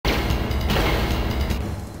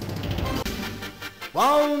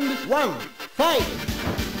Round 1 Fight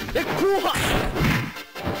で後半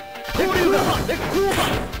交流がで後半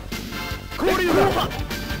交流がい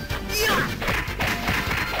や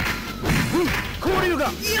交流がい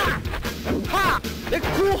やはで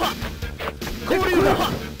後半交流がう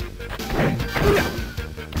や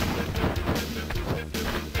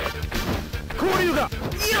交流がい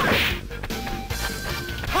や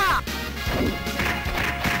は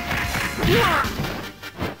うわ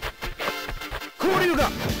交流が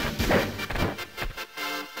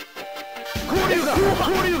交流が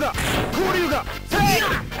交流が交流がせい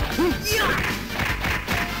や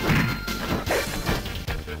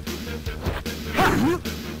は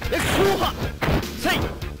え後半せい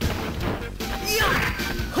や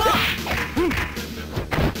は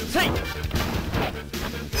せいや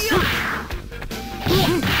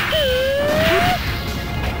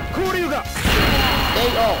交流が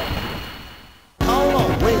KO Paolo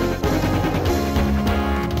win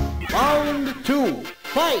Round 2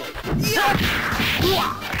 Fight いやうわ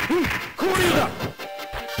交流が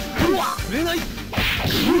うわ触れないは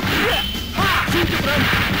あついてごらん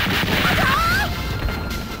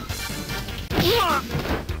うわ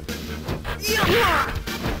いやうわ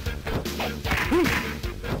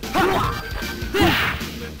はうわで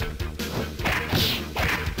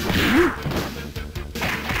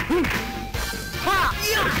はあ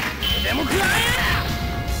いやでも食らえ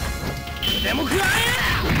でも食らえ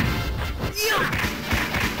いや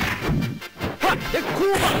はっで後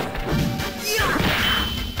半いや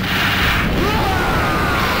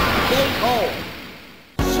KO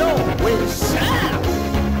Show wins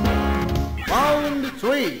Round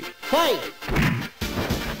 3 Fight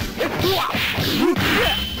えうわは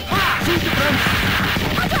あついてごらん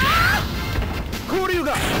あたー交流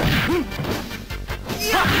がい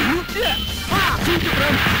やはあついてごらん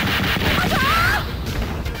あたー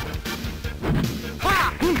は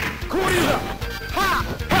あ交流がは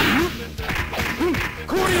あ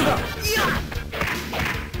交流がいや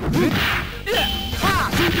はあ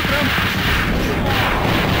ついてごらん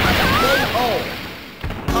あたー KO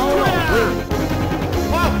Paolo win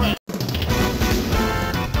Perfect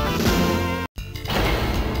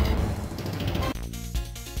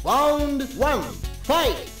Round 1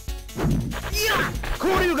 Fight いや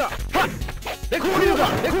交流がはっ交流が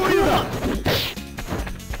交流が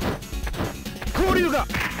交流が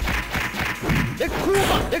後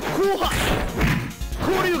半後半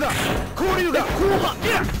交流が交流が後半い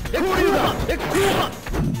や交流が後半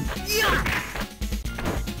いや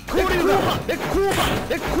交流が後半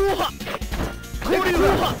後半交流が後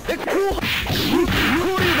半交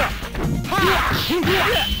流がは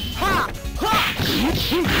あ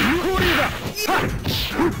交流が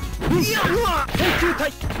いやうわ投球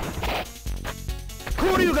隊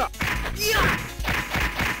交流がいや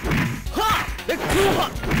はあ後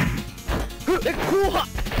半後半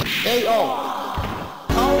KO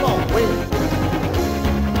Paolo win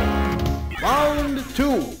Round 2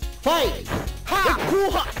 Fight はあ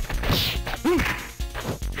後半う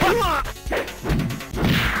わ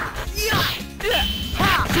いやは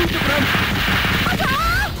あついてごらんあた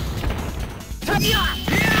ーいや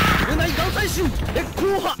触れない岩砕心後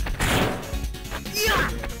半いや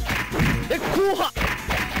後半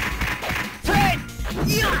せい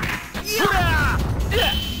いやは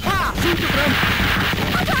あついてごらん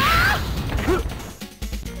あたー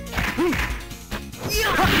いや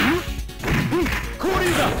交流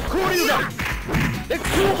が後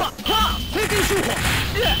半はあ経験手法は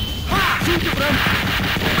あついてごらんあ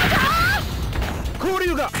たー交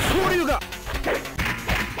流が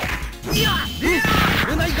いや触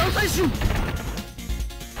れない岩砕心い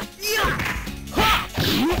やはあ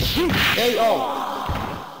KO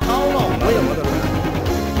Paolo win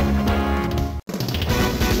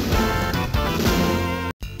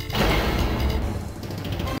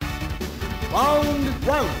Round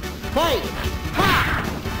 1 Fight はあ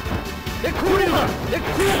交流が後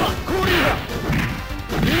半交流が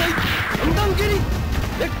触れない三段蹴り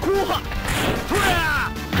後半ほ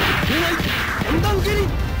ら触れない三段蹴り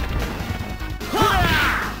ほ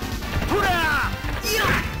らいや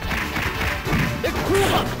後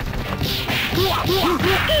半うわい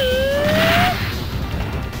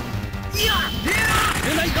や触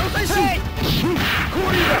れない岩砕心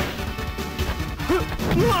交流が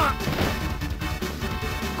うわ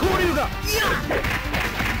交流がいや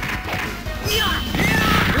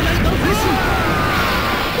触れない岩砕心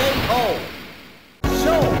KO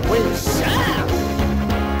Show wins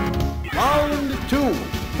Round 2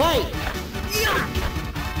 Fight いや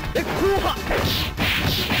後半は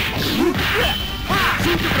あつ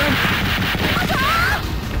いてごらんあた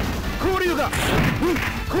ー交流が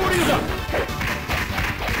交流が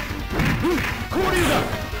交流が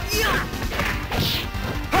いや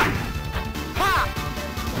はは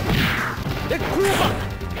で後半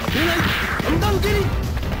出ない判断蹴り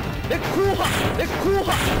で後半で後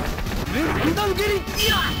半判断蹴りい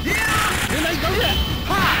や出ないダメ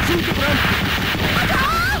はあシンクプラン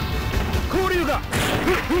交流が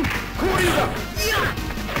交流がいや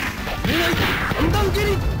出ない判断蹴り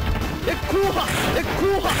で後半で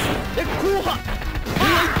後半で後半出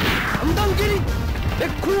ない判断蹴りで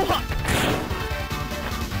後半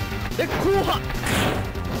で後半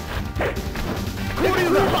交流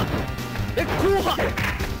がで後半い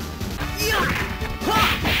やは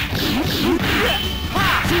あシ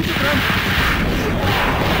ンクプラン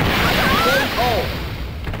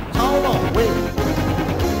Solo win.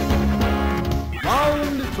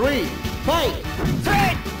 Round 3. Fight.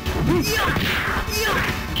 いや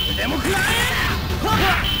でも食らえはは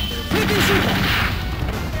平均シュート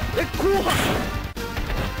で後半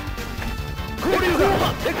交流が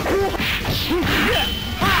で後半いや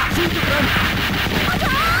はあシンクプラン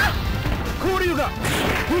交流が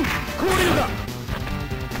交流が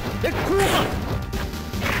で後半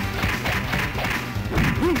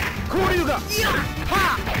交流がいやは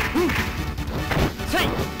あせい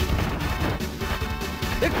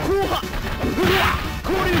で後半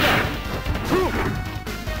交流が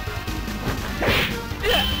い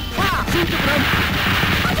やはあシンクプラン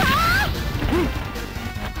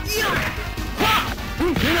いやはあ出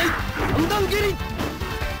ない判断蹴りい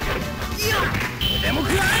やでも食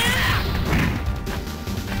らえ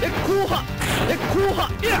で後半で後半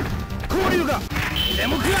いや交流がで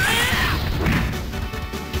も食らえ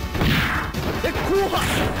で後半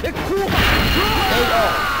で後半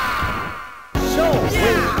Show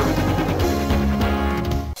win.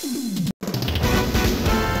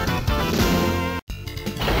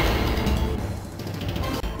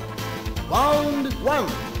 Round 1.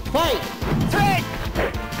 Fight.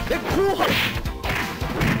 で後半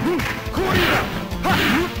交流がは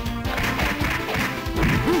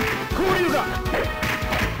交流が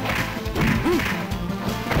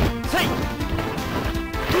せい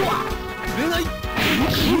うわ出ない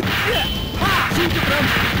はあシンクプラン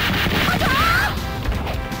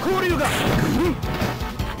交流がい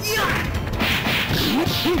や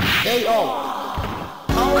KO.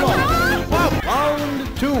 Round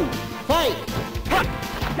 2. Fight. は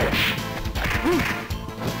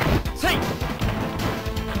せいい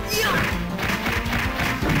や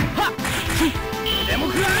はでも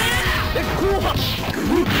食らえで後半は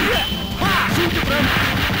あシンクプラン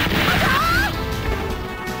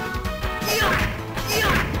いや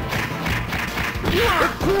で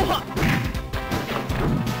後半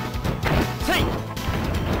せい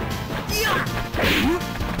いや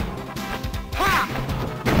はあ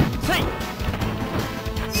せい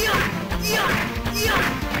いや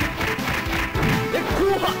で後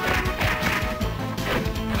半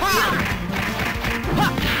はあ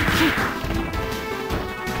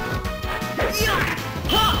いや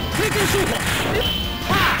はあ平均シュートは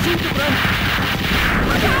あシンクプラン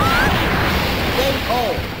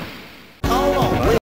KO.